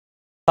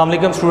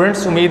अस्सलाम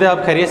स्टूडेंट्स, उम्मीद है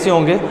आप खैरियत से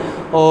होंगे।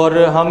 और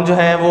हम जो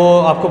हैं वो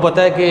आपको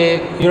पता है कि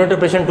यूनिट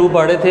ऑपरेशन 2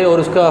 पढ़ रहे थे और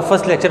उसका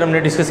फर्स्ट लेक्चर हमने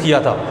डिस्कस किया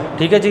था।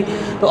 ठीक है जी,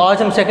 तो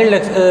आज हम सेकंड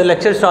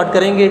लेक्चर स्टार्ट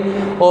करेंगे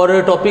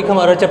और टॉपिक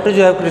हमारा चैप्टर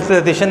जो है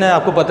क्रिस्टलाइजेशन है।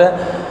 आपको पता है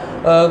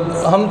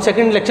हम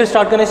सेकंड लेक्चर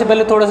स्टार्ट करने से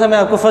पहले थोड़ा सा मैं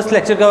आपको फर्स्ट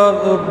लेक्चर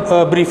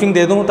का ब्रीफिंग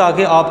दे दूँ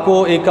ताकि आपको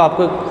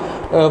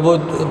वो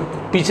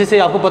पीछे से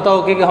आपको पता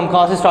हो कि हम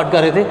कहाँ से स्टार्ट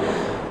कर रहे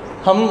थे।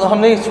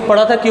 हमने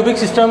पढ़ा था क्यूबिक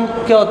सिस्टम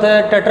क्या होता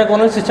है,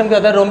 टेट्रागोनल सिस्टम क्या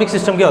होता है, रोम्बिक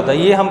सिस्टम क्या होता है।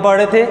 ये हम पढ़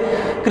रहे थे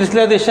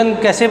क्रिस्टलाइजेशन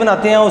कैसे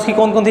बनाते हैं, उसकी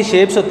कौन कौन सी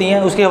शेप्स होती हैं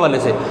उसके हवाले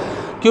से।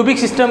 क्यूबिक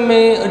सिस्टम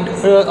में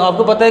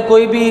आपको पता है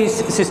कोई भी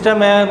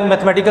सिस्टम है,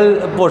 मैथमेटिकल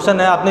पोर्शन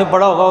है, आपने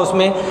पढ़ा होगा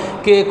उसमें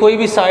कि कोई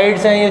भी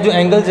साइड्स हैं या जो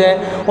एंगल्स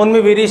हैं उनमें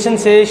वेरिएशन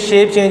से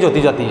शेप चेंज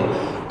होती जाती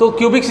है। तो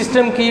क्यूबिक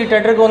सिस्टम की,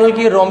 टेट्रागोनल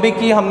की, रोम्बिक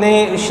की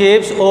हमने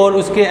शेप्स और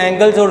उसके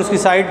एंगल्स और उसकी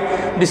साइड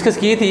डिस्कस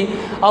की थी।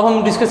 अब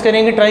हम डिस्कस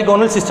करेंगे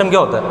ट्राइगोनल सिस्टम क्या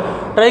होता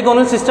है।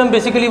 ट्राइगोनल सिस्टम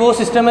बेसिकली वो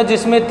सिस्टम है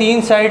जिसमें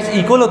 3 साइड्स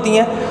इक्वल होती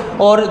हैं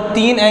और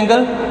 3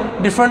 एंगल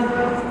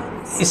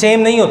सेम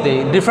नहीं होते,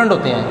 डिफरेंट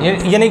होते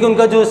हैं, यानी कि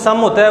उनका जो सम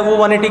होता है वो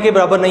 180 के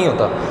बराबर नहीं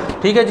होता।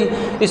 ठीक है जी,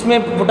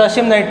 इसमें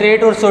पोटाशियम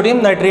नाइट्रेट और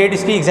सोडियम नाइट्रेट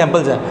इसकी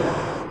एग्जांपल्स हैं।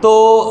 तो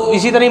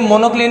इसी तरह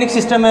मोनोक्लिनिक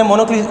सिस्टम है।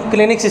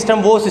 मोनोक्लिनिक सिस्टम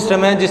वो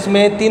सिस्टम है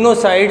जिसमें तीनों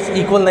साइड्स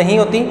इक्वल नहीं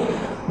होती,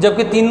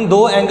 जबकि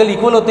 2 एंगल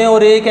इक्वल होते हैं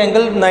और एक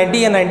एंगल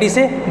 90 या 90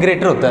 से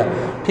ग्रेटर होता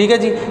है। ठीक है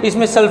जी,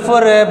 इसमें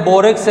सल्फ़र है,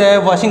 बोरेक्स है,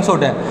 वाशिंग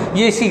सोडा है,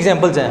 ये इसकी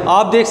एग्जांपल्स हैं।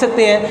 आप देख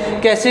सकते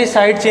हैं कैसे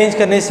साइड चेंज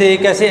करने से,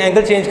 कैसे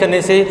एंगल चेंज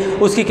करने से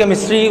उसकी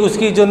केमिस्ट्री,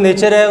 उसकी जो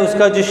नेचर है,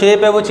 उसका जो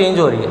शेप है वो चेंज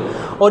हो रही है।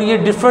 और ये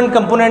डिफरेंट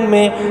कंपोनेंट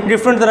में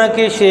डिफरेंट तरह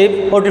के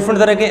शेप और डिफरेंट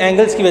तरह के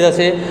एंगल्स की वजह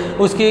से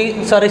उसकी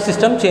सारे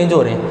सिस्टम चेंज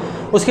हो रहे हैं।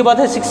 उसके बाद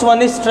है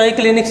 6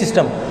 ट्राइक्लिनिक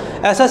सिस्टम।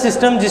 ऐसा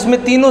सिस्टम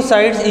जिसमें तीनों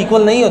साइड्स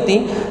इक्वल नहीं होती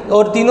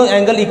और तीनों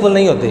एंगल इक्वल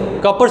नहीं होते।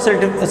 कॉपर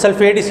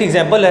सल्फेट इसकी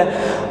एग्जांपल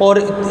है। और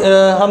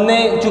हमने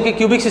चूँकि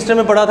क्यूबिक सिस्टम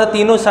में पढ़ा था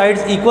तीनों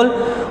साइड्स इक्वल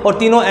और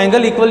तीनों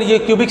एंगल इक्वल, ये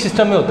क्यूबिक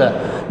सिस्टम में होता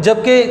है।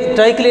 जबकि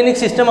ट्राइक्लिनिक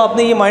सिस्टम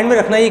आपने ये माइंड में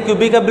रखना है, ये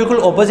क्यूबिक का बिल्कुल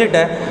ऑपोजिट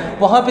है।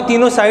 वहाँ पे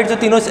तीनों साइड्स और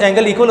तीनों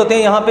एंगल इक्वल होते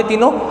हैं, यहाँ पे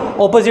तीनों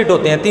ऑपोजिट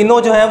होते हैं,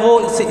 तीनों जो हैं वो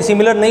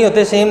सिमिलर नहीं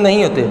होते, सेम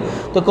नहीं होते।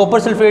 तो कॉपर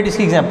सल्फेट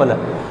इसकी एग्जांपल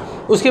है।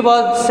 उसके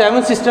बाद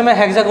 7 सिस्टम है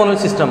हेक्सागोनल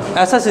सिस्टम।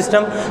 ऐसा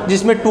सिस्टम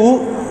जिसमें 2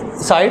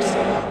 साइड्स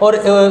और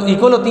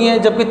इक्वल होती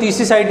हैं, जबकि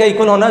तीसरी साइड का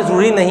इक्वल होना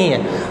ज़रूरी नहीं है।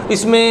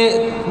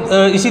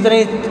 इसमें इसी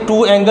तरह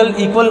 2 एंगल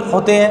इक्वल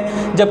होते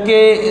हैं,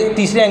 जबकि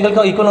तीसरे एंगल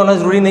का इक्वल होना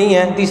ज़रूरी नहीं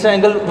है। तीसरा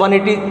एंगल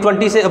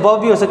 180 से अबव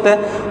भी हो सकता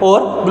है और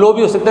बिलो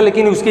भी हो सकता है,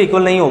 लेकिन उसके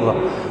इक्वल नहीं होगा।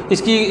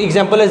 इसकी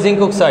एग्जांपल है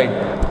जिंक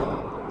ऑक्साइड।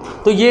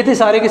 तो ये थे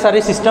सारे के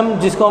सारे सिस्टम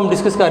जिसको हम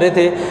डिस्कस कर रहे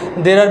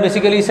थे। There are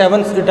basically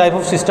 7 type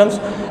of systems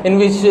in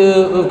which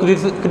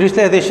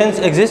क्रिस्टलाइजेशंस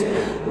exist.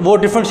 वो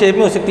डिफरेंट शेप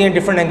में हो सकती हैं,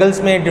 डिफरेंट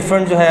एंगल्स में,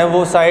 डिफरेंट जो है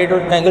वो साइड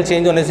और एंगल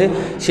चेंज होने से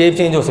शेप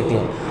चेंज हो सकती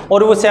हैं।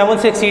 और वो 7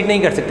 से एक्सीड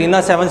नहीं कर सकती,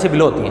 ना 7 से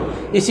बिलो होती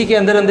हैं, इसी के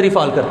अंदर ही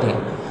फॉल करती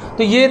हैं।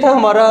 तो ये था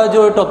हमारा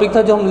जो टॉपिक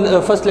था जो हम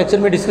फर्स्ट लेक्चर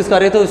में डिस्कस कर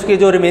रहे थे। उसके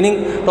जो रिमेनिंग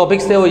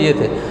टॉपिक्स थे वो ये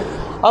थे।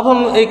 अब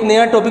हम एक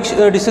नया टॉपिक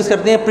डिस्कस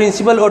करते हैं,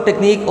 प्रिंसिपल और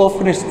टेक्निक ऑफ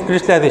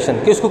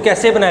क्रिस्टलाइजेशन, कि उसको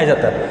कैसे बनाया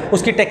जाता है,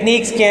 उसकी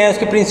टेक्निक्स क्या हैं,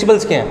 उसके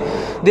प्रिंसिपल्स क्या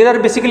हैं। There are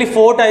basically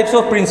 4 types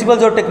of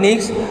principles और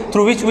techniques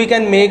through which we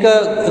can make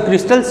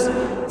crystals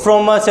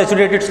from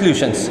saturated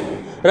solutions.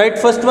 Right,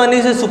 first one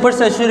is super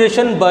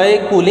saturation bye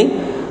cooling.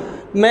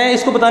 मैं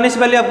इसको बताने से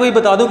पहले आपको ये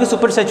बता दूं कि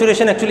सुपर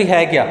सैचुरेशन एक्चुअली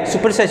है क्या।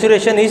 सुपर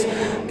सैचुरेशन इज़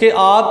कि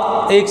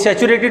आप एक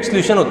सैचुरेटेड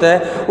सॉल्यूशन होता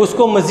है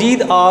उसको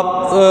मज़ीद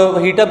आप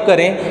हीटअप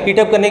करें।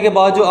 हीटअप करने के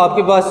बाद जो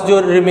आपके पास जो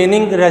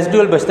रिमेनिंग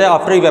रेजिडुअल बचता है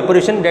after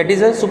evaporation, that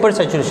is a super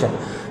saturation.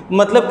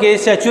 मतलब कि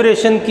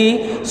सैचुरेशन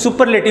की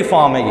सुपरलेटिव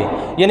फॉर्म है ये,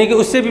 यानी कि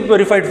उससे भी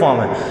प्योरीफाइड फॉर्म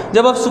है।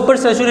 जब आप सुपर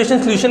सैचुरेशन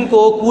सॉल्यूशन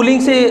को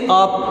कूलिंग से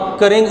आप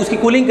करेंगे, उसकी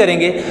कूलिंग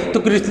करेंगे तो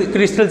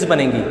क्रिस्टल्स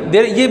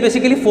बनेंगी। ये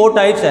बेसिकली 4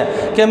 टाइप्स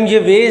हैं कि हम ये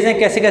वेज हैं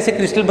कैसे कैसे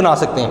क्रिस्टल बना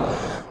सकते हैं।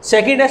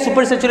 सेकेंड है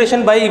सुपर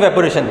सैचुरेशन बाय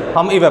इवेपोरेशन।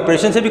 हम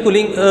इवेपोरेशन से भी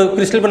कूलिंग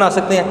क्रिस्टल बना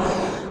सकते हैं।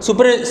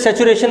 Super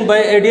saturation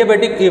bye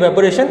adiabatic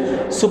evaporation,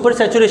 super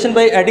saturation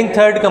by adding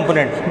third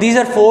component. These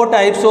are 4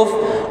 types of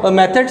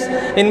methods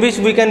in which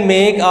we can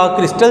make our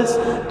crystals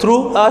through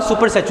a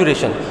super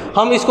saturation।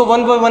 हम इसको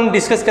 1 by 1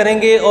 discuss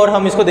करेंगे और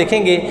हम इसको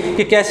देखेंगे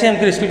कि कैसे हम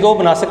क्रिस्टल को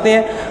बना सकते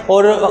हैं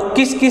और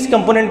किस किस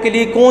कंपोनेंट के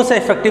लिए कौन सा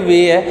इफेक्टिव वे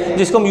है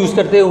जिसको हम यूज़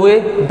करते हुए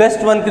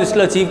बेस्ट वन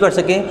क्रिस्टल अचीव कर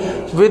सकें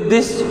with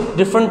this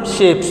different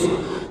shapes.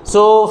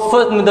 So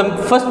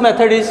first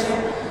method is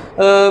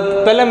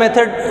पहला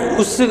मेथड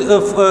उस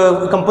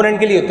कंपोनेंट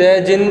के लिए होता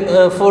है जिन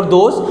for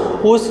those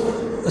whose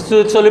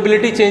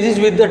solubility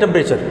changes with the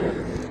temperature।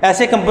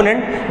 ऐसे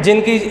कंपोनेंट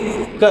जिनकी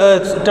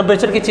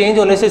टेम्परेचर के चेंज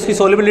होने से इसकी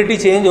सोलिबिलिटी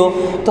चेंज हो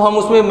तो हम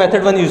उसमें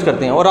मेथड 1 यूज़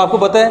करते हैं। और आपको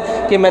पता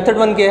है कि मेथड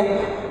 1 क्या है,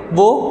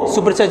 वो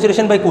सुपर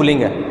सैचुरेशन बाय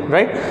कूलिंग है,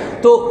 राइट।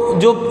 तो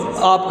जो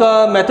आपका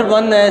मेथड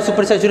 1 है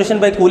सुपर सैचुरेशन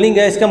बाय कूलिंग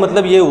है, इसका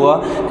मतलब ये हुआ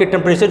कि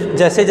टेम्परेचर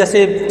जैसे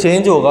जैसे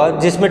चेंज होगा,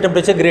 जिसमें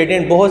टेम्परेचर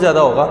ग्रेडियंट बहुत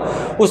ज़्यादा होगा,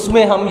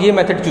 उसमें हम ये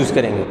मेथड चूज़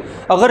करेंगे।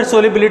 अगर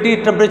सोलिबिलिटी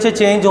टेम्परेचर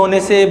चेंज होने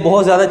से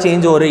बहुत ज़्यादा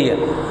चेंज हो रही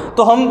है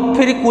तो हम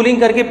फिर कूलिंग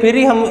करके फिर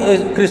ही हम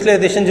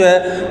क्रिस्टलाइजेशन जो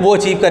है वो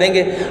अचीव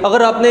करेंगे।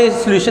 अगर आपने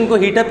सोल्यूशन को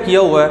हीट अप किया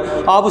हुआ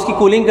है, आप उसकी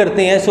कूलिंग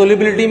करते हैं,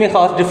 सोलिबिलिटी में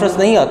खास डिफरेंस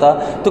नहीं आता,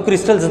 तो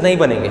क्रिस्टल्स नहीं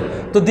बनेंगे।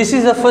 तो this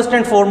is the first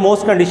and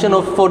foremost condition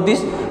of for this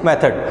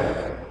method.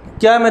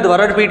 क्या मैं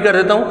दोबारा रिपीट कर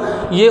देता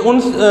हूँ, ये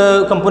उन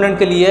कंपोनेंट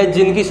के लिए है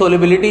जिनकी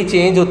सोलिबिलिटी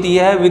चेंज होती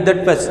है with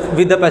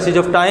the passage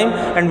of time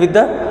and with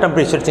the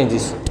temperature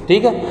changes,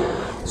 ठीक है।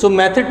 सो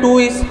मेथड 2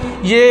 इज़,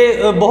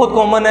 ये बहुत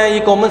कॉमन है, ये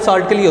कॉमन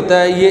साल्ट के लिए होता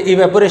है, ये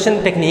इवेपोरेशन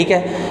टेक्निक है।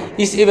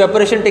 इस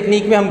इवेपोरेशन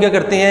टेक्निक में हम क्या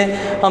करते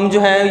हैं, हम जो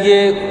है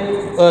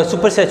ये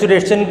सुपर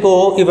सैचुरेशन को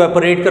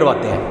इवेपोरेट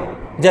करवाते हैं।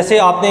 जैसे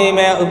आपने,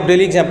 मैं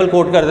डेली एग्जांपल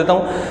कोट कर देता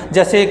हूँ,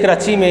 जैसे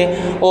कराची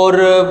में और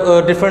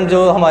डिफरेंट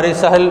जो हमारे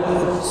साहल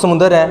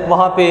समुंदर है,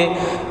 वहाँ पे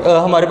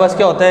हमारे पास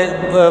क्या होता है,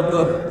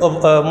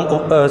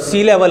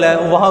 सी लेवल है,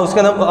 वहाँ उसके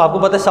अंदर आपको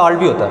पता है साल्ट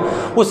भी होता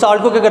है। उस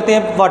साल्ट को क्या करते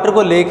हैं, वाटर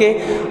को लेके,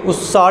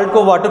 उस साल्ट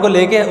को वाटर को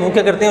लेके वो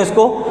क्या करते हैं,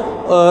 उसको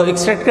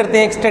एक्सट्रैक्ट करते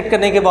हैं। एक्सट्रैक्ट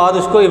करने के बाद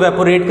उसको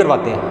इवेपोरेट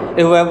करवाते हैं।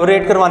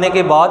 इवेपोरेट करवाने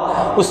के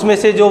बाद उसमें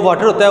से जो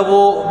वाटर होता है वो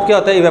क्या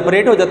होता है,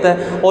 इवेपोरेट हो जाता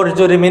है, और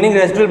जो रिमेनिंग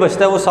रेजिडुअल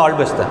बचता है वो साल्ट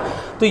बचता है।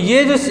 तो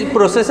ये जो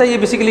प्रोसेस है ये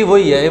बेसिकली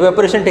वही है,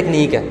 इवेपोरेशन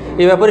टेक्निक है।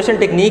 इवेपोरेशन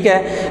टेक्निक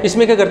है,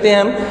 इसमें क्या करते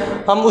हैं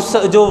हम उस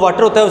जो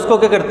वाटर होता है उसको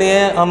क्या करते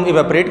हैं, हम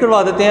इवेपोरेट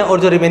करवा देते हैं, और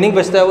जो रिमेनिंग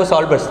बचता है वो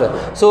साल्ट बचता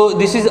है। So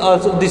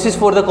this is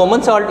for the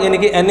common salt, यानी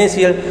कि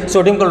NaCl,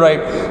 sodium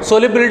chloride.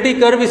 Solubility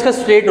curve इसका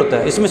स्ट्रेट होता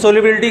है, इसमें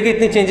सोलिबिलिटी की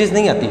इतनी चेंजेस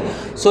नहीं आती।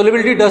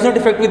 Solubility does not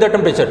effect with the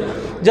temperature.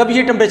 जब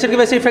ये टेम्परेचर की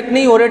वजह से इफेक्ट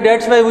नहीं हो रहा है,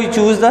 that's why we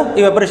choose the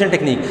evaporation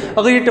technique.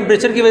 अगर ये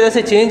टेम्परेचर की वजह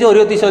से चेंज हो रही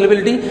होती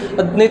सोलिबिलिटी,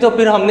 नहीं तो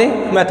फिर हमने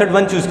मेथड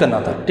 1 चूज़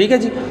करना था, ठीक है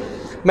जी।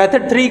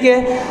 मेथड 3 के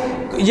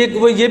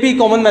ये भी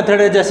कॉमन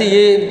मेथड है, जैसे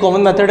ये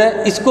कॉमन मेथड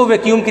है, इसको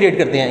वैक्यूम क्रिएट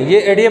करते हैं। ये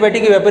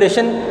एडियाबैटिक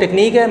इवेपोरेशन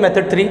टेक्निक है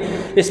मेथड 3।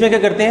 इसमें क्या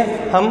करते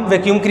हैं, हम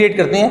वैक्यूम क्रिएट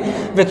करते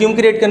हैं। वैक्यूम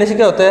क्रिएट करने से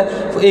क्या होता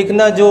है, एक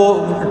ना जो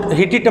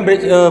हीटेड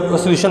टेम्परेचर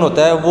सोल्यूशन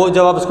होता है वो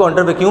जब आप उसको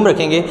अंडर वैक्यूम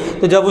रखेंगे,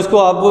 तो जब उसको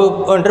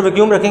आप अंडर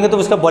वैक्यूम रखेंगे तो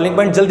उसका बॉइलिंग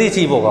पॉइंट जल्दी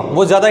अचीव होगा,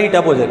 वो ज़्यादा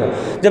हीटअप हो जाएगा।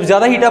 जब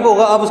ज़्यादा हीटअप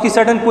होगा, आप उसकी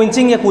सडन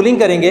क्विंचिंग या कूलिंग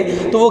करेंगे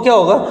तो वो क्या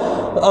होगा,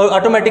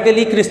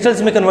 ऑटोमेटिकली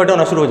क्रिस्टल्स में कन्वर्ट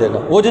होना शुरू हो जाएगा।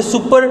 वो जो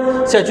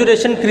सुपर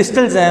सैचुरेशन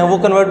क्रिस्टल्स हैं वो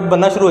कन्वर्ट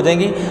बनना शुरू हो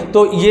जाएंगी।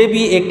 तो ये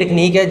भी एक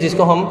टेक्निक है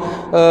जिसको हम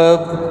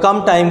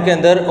कम टाइम के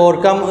अंदर और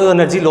कम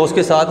एनर्जी लॉस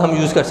के साथ हम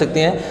यूज़ कर सकते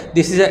हैं।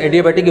 This is a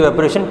adiabatic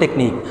evaporation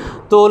technique.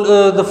 तो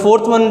द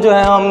फोर्थ वन जो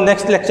है हम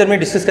नेक्स्ट लेक्चर में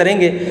डिस्कस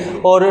करेंगे,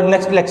 और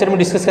नेक्स्ट लेक्चर में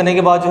डिस्कस करने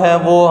के बाद जो है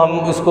वो हम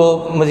उसको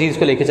मज़ीद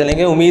उसको लेके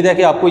चलेंगे। उम्मीद है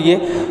कि आपको ये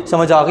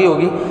समझ आ गई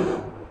होगी।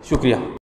 शुक्रिया।